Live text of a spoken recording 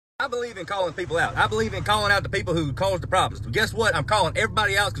I believe in calling people out. I believe in calling out the people who caused the problems. But guess what? I'm calling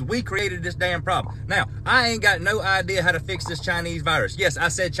everybody out because we created this damn problem. Now, I ain't got no idea how to fix this Chinese virus. Yes, I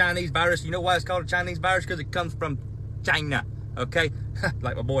said Chinese virus. You know why it's called a Chinese virus? Because it comes from China. Okay?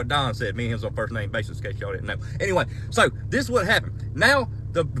 Like my boy Don said, me and him's on first name basis, in case y'all didn't know. Anyway, so this is what happened. Now,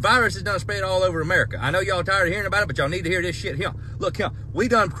 the virus is done spread all over America. I know y'all tired of hearing about it, but y'all need to hear this shit here. Look here, we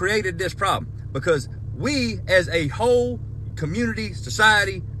done created this problem because we, as a whole community,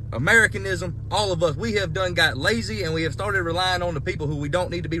 society, Americanism, all of us, we have done got lazy and we have started relying on the people who we don't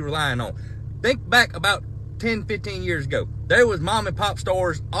need to be relying on. Think back about 10, 15 years ago. There was mom and pop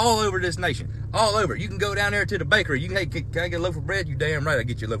stores all over this nation. All over. You can go down there to the bakery. You can, hey, can I get a loaf of bread? You damn right I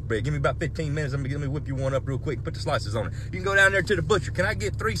get you a loaf of bread. Give me about 15 minutes. Let me whip you one up real quick and put the slices on it. You can go down there to the butcher. Can I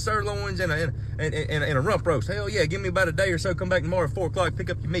get 3 sirloins and a rump roast? Hell yeah. Give me about a day or so. Come back tomorrow at 4 o'clock, pick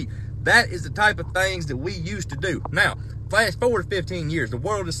up your meat. That is the type of things that we used to do. Now, fast forward 15 years. The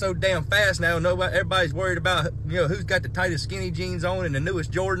world is so damn fast now. Everybody's worried about, who's got the tightest skinny jeans on and the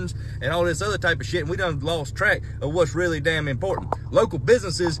newest Jordans and all this other type of shit. And we done lost track of what's really damn important. Local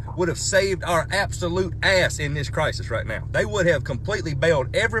businesses would have saved our absolute ass in this crisis right now. They would have completely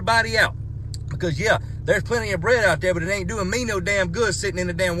bailed everybody out. Because, yeah, there's plenty of bread out there, but it ain't doing me no damn good sitting in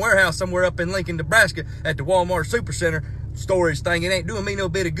a damn warehouse somewhere up in Lincoln, Nebraska at the Walmart Supercenter storage thing. It ain't doing me no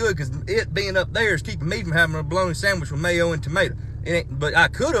bit of good because it being up there is keeping me from having a bologna sandwich with mayo and tomato. But I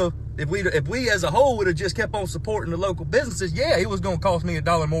could have, if we as a whole would have just kept on supporting the local businesses, yeah, it was going to cost me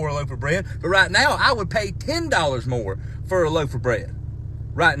 $1 more a loaf of bread. But right now, I would pay $10 more for a loaf of bread.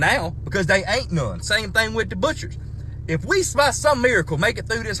 Right now, because they ain't none. Same thing with the butchers. If we, by some miracle, make it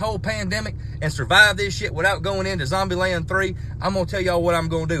through this whole pandemic and survive this shit without going into Zombieland 3, I'm going to tell y'all what I'm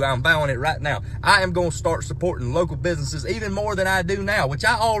going to do. I'm vowing it right now. I am going to start supporting local businesses even more than I do now, which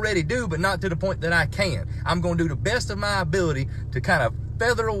I already do, but not to the point that I can. I'm going to do the best of my ability to kind of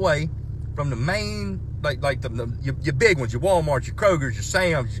feather away from the main, your big ones, your Walmarts, your Krogers, your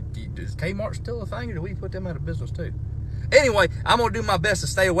Sam's. Is Kmart still a thing, or do we put them out of business too? Anyway, I'm going to do my best to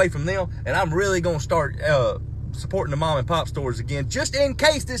stay away from them, and I'm really going to start supporting the mom and pop stores again, just in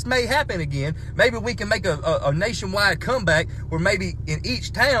case this may happen again. Maybe we can make a nationwide comeback where maybe in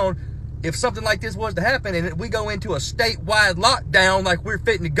each town, if something like this was to happen and we go into a statewide lockdown like we're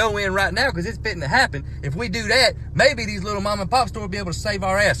fitting to go in right now, because it's fitting to happen, if we do that, maybe these little mom and pop stores will be able to save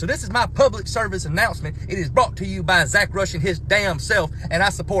our ass. So this is my public service announcement. It is brought to you by Zach Rush and his damn self, and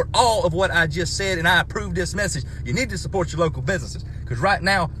I support all of what I just said, and I approve this message. You need to support your local businesses, because right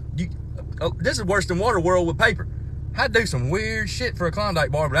now, this is worse than Waterworld with paper. I do some weird shit for a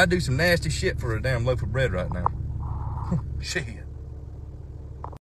Klondike bar, but I do some nasty shit for a damn loaf of bread right now. Shit.